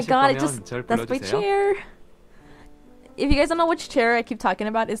 Oh my 주문하실 god, 거면 절 that's my 불러주세요. chair. If you guys don't know which chair I keep talking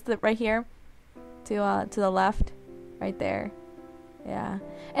about, it's the right here. To the left. Right there. Yeah.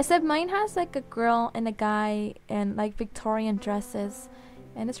 Except mine has like a girl and a guy and like Victorian dresses.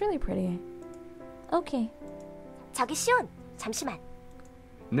 And it's really pretty. Okay. 저기 시연 잠시만.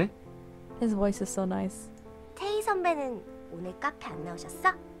 네? His voice is so nice. 태희 선배는 오늘 카페 안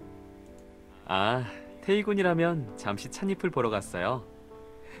나오셨어? 아, 태희군이라면 잠시 찻잎을 보러 갔어요.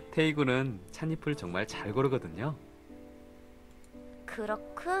 태희군은 찻잎을 정말 잘 고르거든요.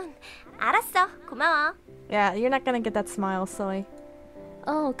 그렇군. 알았어. 고마워. Yeah, you're not gonna get that smile, Soy.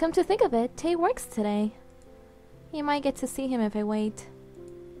 Oh, come to think of it, Tay works today. You might get to see him if I wait.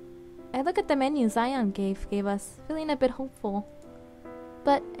 I look at the menu Zion gave us, feeling a bit hopeful.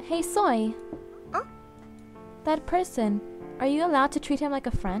 But, hey Soy. Huh? That person, are you allowed to treat him like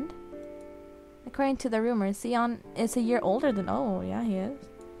a friend? According to the rumors, Zion is a year older than... Oh, yeah, he is.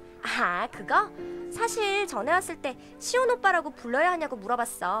 아, 그거? 사실 전에 왔을 때 시온 오빠라고 불러야 하냐고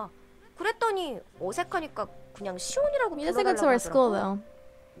물어봤어. 그랬더니 어색하니까 그냥 시온이라고 He doesn't go 불러달라고 to our school 하더라고. though.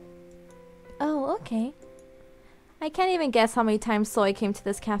 Oh, okay. I can't even guess how many times Soy came to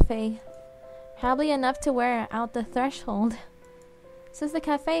this cafe. Probably enough to wear out the threshold. Since the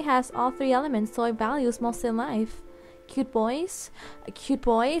cafe has all three elements Soy values most in life. Cute boys,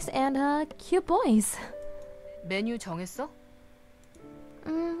 and cute boys. 메뉴 정했어?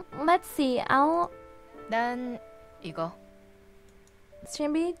 Let's see, 난 이거.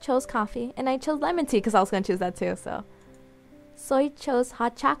 Shimby chose coffee, and I chose lemon tea because I was going to choose that too, so. Soy chose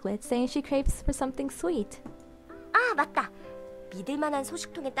hot chocolate, saying she craves for something sweet. 아, 맞다. 믿을만한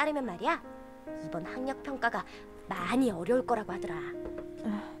소식통에 따르면 말이야. 이번 학력 평가가 많이 어려울 거라고 하더라.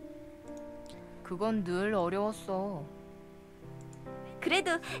 그건 늘 어려웠어.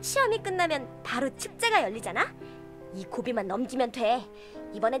 그래도 시험이 끝나면 바로 축제가 열리잖아. 이 고비만 넘기면 돼.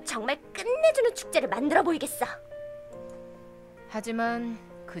 이번엔 정말 끝내주는 축제를 만들어 보이겠어. 하지만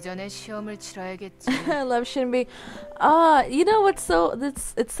그 전에 시험을 치러야겠지. I love Shinbi. You know what's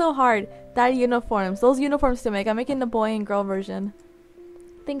it's so hard. That those uniforms to make. I'm making the boy and girl version.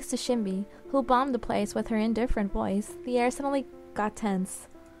 Thanks to Shimby, who bombed the place with her indifferent voice, the air suddenly got tense.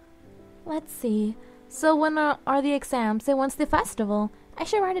 Let's see. So when are the exams and when's the festival? I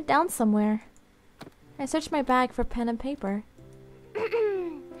should write it down somewhere. I searched my bag for pen and paper.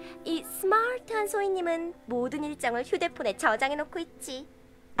 이 스마트한 소희님은 모든 일정을 휴대폰에 저장해놓고 있지.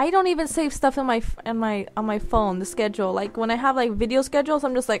 I don't even save stuff on my phone. The schedule, like when I have like video schedules,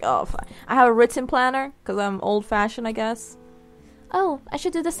 I'm just like, oh, I have a written planner because I'm old-fashioned, I guess. Oh, I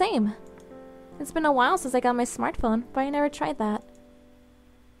should do the same. It's been a while since I got my smartphone, but I never tried that.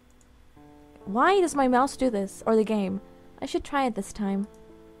 Why does my mouse do this? Or the game? I should try it this time.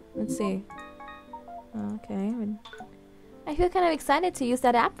 Let's see. Okay. I feel kind of excited to use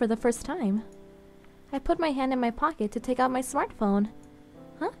that app for the first time. I put my hand in my pocket to take out my smartphone.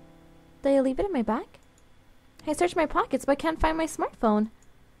 Huh? Did I leave it in my bag? I searched my pockets but can't find my smartphone.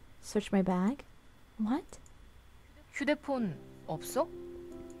 Search my bag? What? 휴대폰 없어?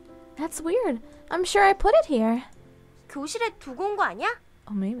 That's weird. I'm sure I put it here. 교실에 두고 온 거 아니야?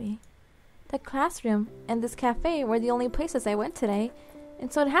 Oh, maybe. The classroom and this cafe were the only places I went today,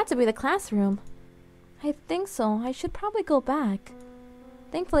 and so it had to be the classroom. I think so. I should probably go back.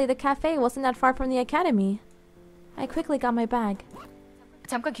 Thankfully, the cafe wasn't that far from the academy. I quickly got my bag.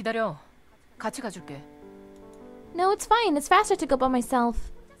 잠깐 기다려. 같이 가줄게. No, it's fine. It's faster to go by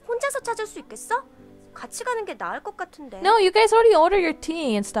myself. 혼자서 찾을 수 있겠어? 같이 가는 게 나을 것 같은데. No, you guys already ordered your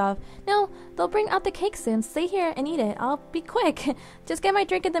tea and stuff. No, they'll bring out the cake soon. Stay here and eat it. I'll be quick. Just get my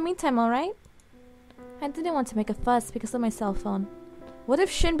drink in the meantime, alright? I didn't want to make a fuss because of my cell phone. What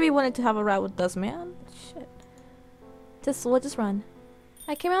if Shinbi wanted to have a ride with us, man? Shit. We'll just run.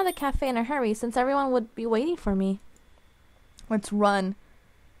 I came out of the cafe in a hurry since everyone would be waiting for me. Let's run.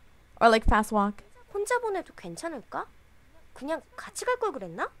 Or like fast walk. 혼자 보내도 괜찮을까? 그냥 같이 갈 걸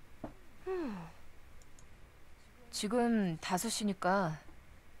그랬나? 지금 5시니까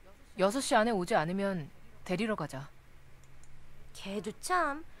 6시 안에 오지 않으면 데리러 가자. 걔도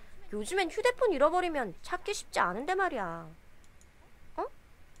참. 요즘엔 휴대폰 잃어버리면 찾기 쉽지 않은데 말이야. 어?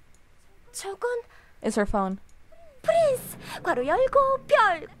 저건 It's her phone. 프린스! 괄호 열고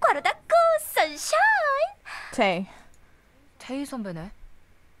별! 괄호 닫고 선샤인! Tay. 테이 선배네.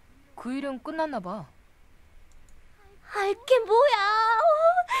 그 일은 끝났나 봐. 알게 뭐야.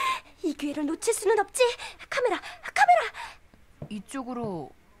 이 기회를 놓칠 수는 없지. 카메라! 이쪽으로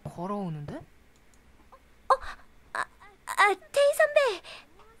걸어오는데? 테이 선배!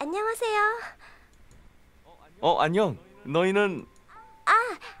 안녕하세요. 안녕. 너희는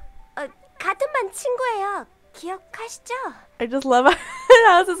같은 반 친구예요. 기억하시죠? I just love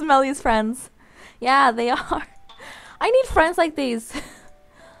how this is MeliZ's friends. Yeah, they are. I need friends like these.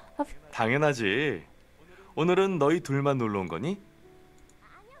 당연하지. 오늘은 너희 둘만 놀러 온 거니?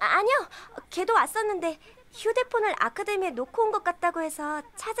 아니요. 걔도 왔었는데 휴대폰을 아카데미에 놓고 온 것 같다고 해서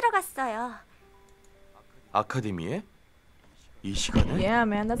찾으러 갔어요. 아카데미에? 이 시간에? Yeah,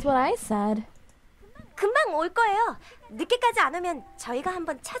 man, that's what I said. 금방 올 거예요. 늦게까지 안 오면 저희가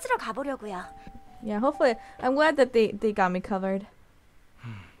한번 찾으러 가보려고요. Yeah, hopefully. I'm glad that they got me covered.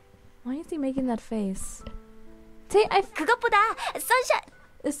 Why is he making that face? Tay, 그것보다 선샤...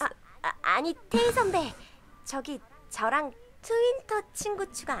 아니, 테이 선배. 저기 저랑 트윈터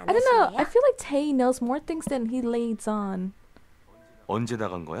친구 추가 안 I don't know. 하실래요? I feel like Tay knows more things than he leads on. 언제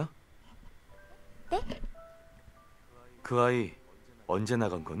나간 거야? 네? 그 아이 언제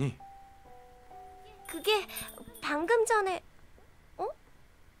나간 거니? 그게 방금 전에...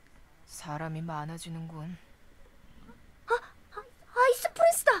 사람이 많아지는군. 아이스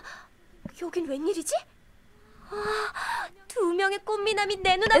프린스다. 여긴 웬일이지? 2명의 꽃미남이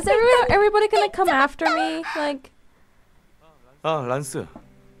내 눈앞에 Is everybody gonna come after me? Like, 란스.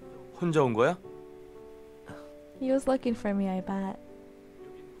 혼자 온 거야? he was looking for me, I bet.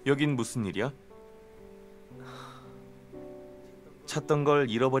 여긴 무슨 일이야? 찾던 걸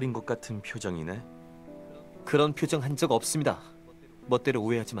잃어버린 것 같은 표정이네. 그런 표정 한 적 없습니다. 멋대로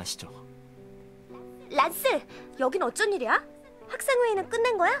오해하지 마시죠. 란스, 여긴 어쩐 일이야? 학생회의는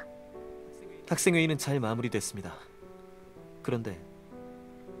끝낸 거야? 학생회의는 잘 마무리됐습니다. 그런데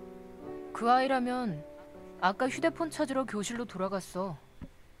그 아이라면 아까 휴대폰 찾으러 교실로 돌아갔어.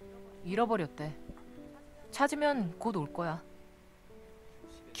 잃어버렸대. 찾으면 곧 올 거야.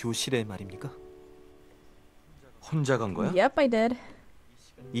 교실에 말입니까? 혼자 간 거야? Yep, I did.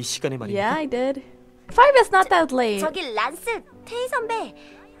 이 시간에 말입니까? Yeah, I did. 5 is not that late. 저기 란스, 테이 선배.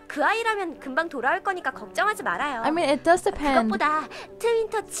 그 아이라면 금방 돌아올 거니까 걱정하지 말아요. I mean, it does depend. 그것보다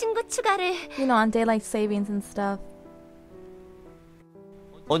트윈터 친구 추가를... You know, on daylight savings and stuff.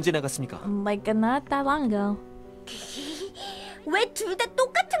 언제 나갔습니까? Like, not that long ago. 왜 둘 다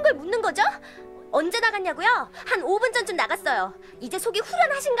똑같은 걸 묻는 거죠? 언제 나갔냐고요? 한 5분 전쯤 나갔어요. 이제 속이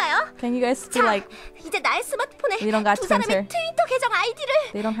후련하신가요? Can you guys be 자, like, 이제 나의 스마트폰에 We don't got 두 사람의 Twitter. 트위터 계정 아이디를...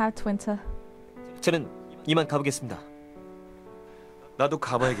 they don't have Twitter? 저는 이만 가보겠습니다. 나도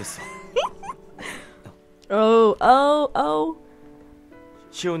가봐야겠어. Oh.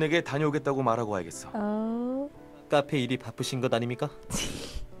 시온에게 다녀오겠다고 말하고 와야겠어. 카페 일이 바쁘신 것 아닙니까?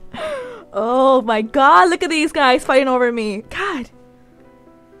 Oh my god, look at these guys fighting over me. God.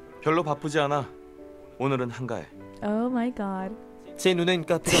 별로 바쁘지 않아. 오늘은 한가해. Oh my god. 제 눈엔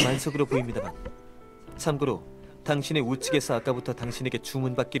카페가 만석으로 보입니다만 참고로 당신의 우측에서 아까부터 당신에게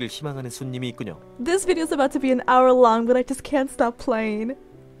주문받기를 희망하는 손님이 있군요. This video is about to be an hour long, but I just can't stop playing.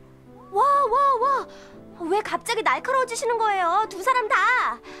 와. 왜 갑자기 날카로워지시는 거예요? 두 사람 다.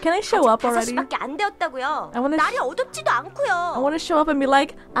 Can I show up already? 5시밖에 안 되었다고요. I wanna 날이 어둡지도 않고요. I want to show up and be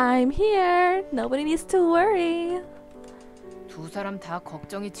like, I'm here. Nobody needs to worry. 두 사람 다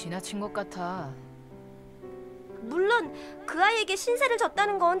걱정이 지나친 것 같아. 물론 그 아이에게 신세를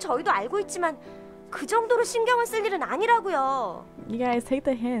졌다는 건 저희도 알고 있지만 그 정도로 신경을 쓸 일은 아니라고요. You guys take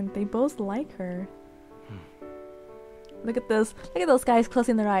the hint. They both like her. Look at this. Look at those guys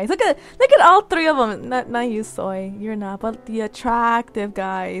closing their eyes. Look at all three of them. Not you, Soy. You're not. But the attractive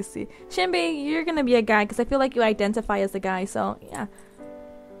guys. Shinbi, you're gonna be a guy because I feel like you identify as a guy. So yeah.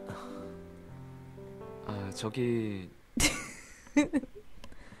 저기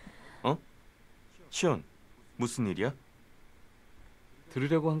시온, 무슨 일이야?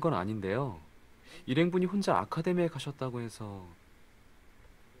 들으려고 한 건 아닌데요. 일행분이 혼자 아카데미에 가셨다고 해서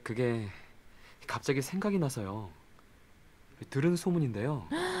그게 갑자기 생각이 나서요. 들은 소문인데요.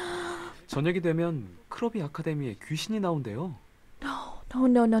 저녁이 되면 크로비 아카데미에 귀신이 나온대요. No.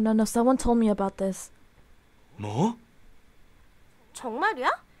 Someone told me about this. 뭐? 정말이야?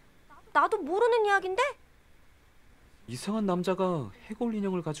 나도 모르는 이야긴데? 이상한 남자가 해골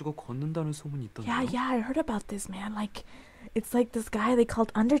인형을 가지고 걷는다는 소문이 있던데요. Yeah, I heard about this, man. Like, it's like this guy they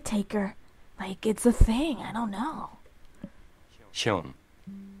called Undertaker. Like, it's a thing. I don't know. 시온,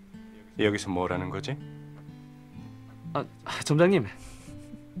 여기서 뭐라는 거지? 점장님.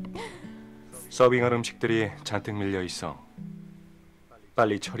 서빙할 음식들이 잔뜩 밀려 있어.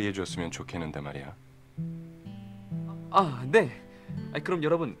 빨리 처리해 줬으면 좋겠는데 말이야. 네. 그럼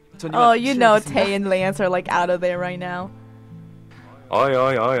여러분, 전 Oh, you know Tay and Lance are like out of there right now.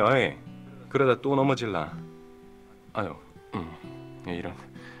 어이. 그러다 또 넘어질라. 아유, 이런.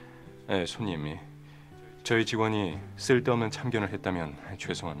 손님이. 저희 직원이 쓸데없는 참견을 했다면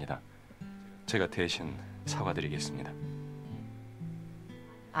죄송합니다. 제가 대신 사과드리겠습니다.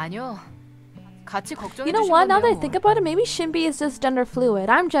 아니요. 같이 걱정해 You know 주신 what? Now that I 건데요. think about it, maybe Shinbi is just gender fluid.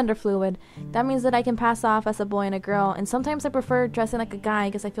 I'm gender fluid. That means that I can pass off as a boy and a girl. And sometimes I prefer dressing like a guy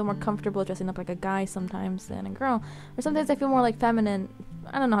because I feel more comfortable dressing up like a guy sometimes than a girl. Or sometimes I feel more like feminine.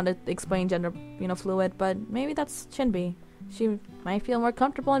 I don't know how to explain gender, fluid, but maybe that's Shinbi. She might feel more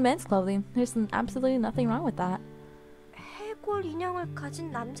comfortable in men's clothing. There's absolutely nothing wrong with that. 해골 인형을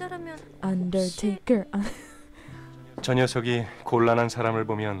가진 남자라면 Undertaker. 저 녀석이 곤란한 사람을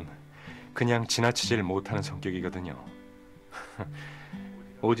보면 그냥 지나치질 못하는 성격이거든요.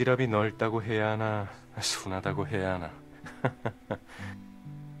 오지랖이 넓다고 해야 하나, 순하다고 해야 하나.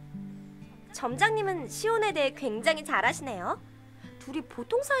 점장님은 시온에 대해 굉장히 잘 아시네요. 둘이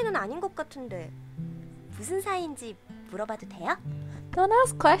보통 사이는 아닌 것 같은데 무슨 사이인지 물어봐도 돼요? Don't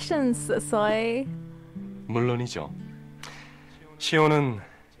ask questions, Soy. 물론이죠. 시온은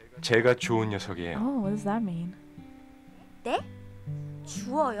제가 좋은 녀석이에요. Oh, what does that mean? 네?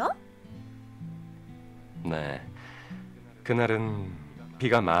 주어요? 네, 그날은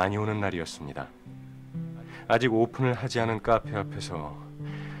비가 많이 오는 날이었습니다. 아직 오픈을 하지 않은 카페 앞에서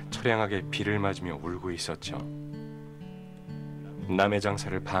처량하게 비를 맞으며 울고 있었죠. 남의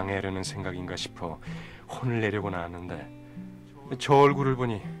장사를 방해하려는 생각인가 싶어 혼을 내려고 나왔는데 저 얼굴을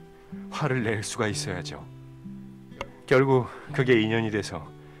보니 화를 낼 수가 있어야죠. 결국 그게 인연이 돼서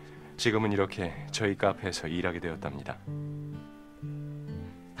지금은 이렇게 저희 카페에서 일하게 되었답니다.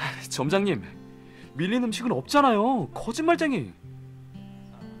 점장님, 밀린 음식은 없잖아요. 거짓말쟁이.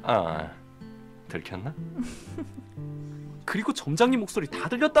 들켰나? 그리고 점장님 목소리 다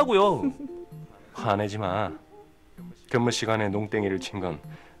들렸다고요. 화내지 마. 근무 시간에 농땡이를 친 건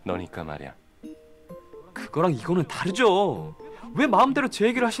너니까 말이야. 그거랑 이거는 다르죠. 왜 마음대로 제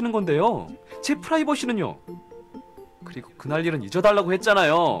얘기를 하시는 건데요? 제 프라이버시는요? 그리고 그날 일은 잊어달라고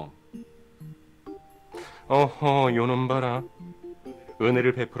했잖아요. 어허, 요놈 봐라.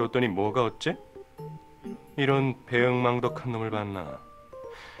 은혜를 베풀었더니 뭐가 어째? 이런 배응망덕한 놈을 봤나.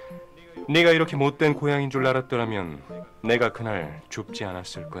 네가 이렇게 못된 고양인 줄 알았더라면 내가 그날 줍지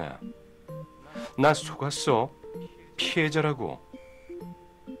않았을 거야. 나 속았어. 피해자라고.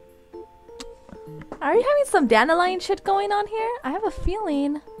 Are you having some dandelion shit going on here? I have a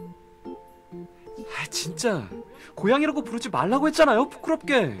feeling. 진짜 고양이라고 부르지 말라고 했잖아요.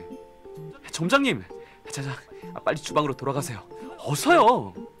 부끄럽게. 점장님, 자자, 빨리 주방으로 돌아가세요.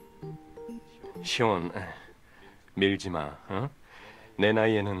 어서요. 시온, 밀지 마. 내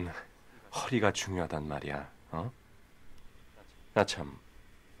나이에는 허리가 중요하단 말이야. 참,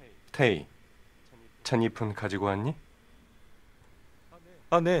 테이, 찬잎은 가지고 왔니?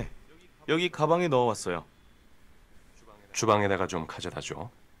 네. 여기 가방에 넣어왔어요. 주방에다가 좀 가져다 줘.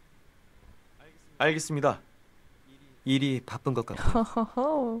 알겠습니다. 일이 바쁜 것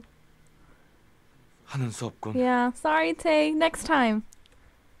같고. 하는 수 없군. Yeah, sorry, Tay. Next time.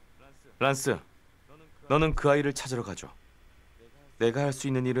 란스, 너는 그 아이를 찾으러 가줘. 내가 할 수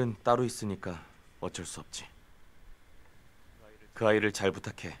있는 일은 따로 있으니까 어쩔 수 없지. 그 아이를 잘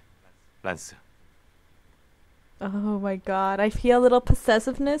부탁해, 란스. Oh my god, I feel a little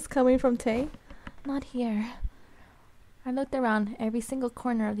possessiveness coming from Tay. Not here. I looked around every single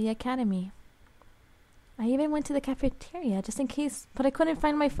corner of the academy. I even went to the cafeteria just in case, but I couldn't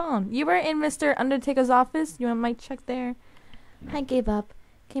find my phone. You were in Mr. Undertaker's office? You might check there. I gave up,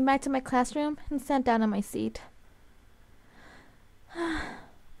 came back to my classroom, and sat down on my seat.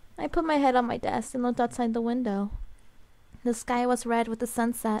 I put my head on my desk and looked outside the window. The sky was red with the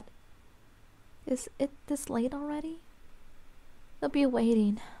sunset. Is it this late already? They'll be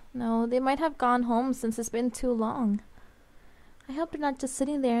waiting. No, they might have gone home since it's been too long. I hope they're not just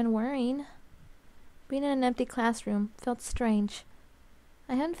sitting there and worrying. Being in an empty classroom felt strange.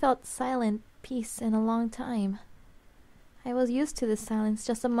 I hadn't felt silent peace in a long time. I was used to this silence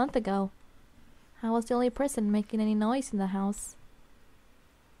just a month ago. I was the only person making any noise in the house.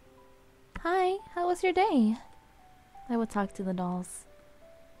 Hi, how was your day? I would talk to the dolls.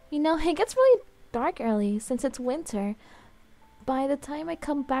 You know, it gets really dark early since it's winter. By the time I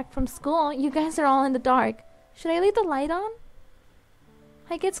come back from school, you guys are all in the dark. Should I leave the light on?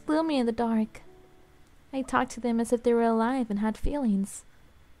 It gets gloomy in the dark. I talked to them as if they were alive and had feelings.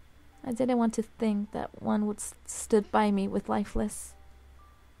 I didn't want to think that one would stood by me with lifeless.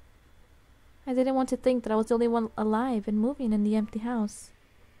 I didn't want to think that I was the only one alive and moving in the empty house.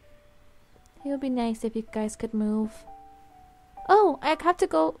 It would be nice if you guys could move. Oh, I have to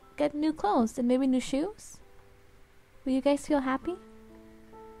go get new clothes and maybe new shoes. Will you guys feel happy?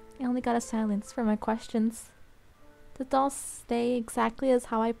 I only got a silence for my questions. The dolls stay exactly as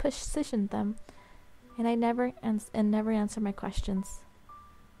how I positioned them, and I never answer my questions.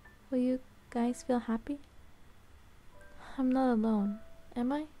 Will you guys feel happy? I'm not alone,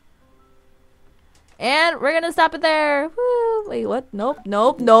 am I? And we're gonna stop it there. Woo! Wait, what? Nope.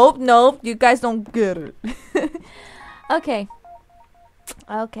 You guys don't get it. Okay.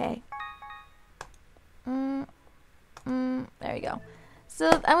 There we go.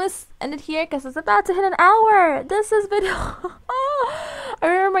 So I was ended here because it's about to hit an hour. This is video. I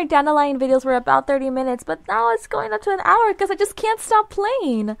remember my Dandelion videos were about 30 minutes, but now it's going up to an hour because I just can't stop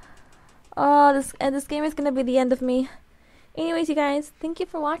playing. Oh, this game is gonna be the end of me. Anyways, you guys, thank you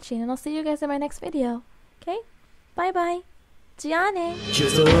for watching, and I'll see you guys in my next video. Okay? Bye bye. じゃあね。巨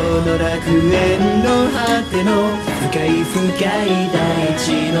像の楽園の果ての深い深い大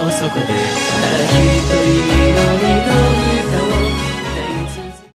地の底でただ一人の緑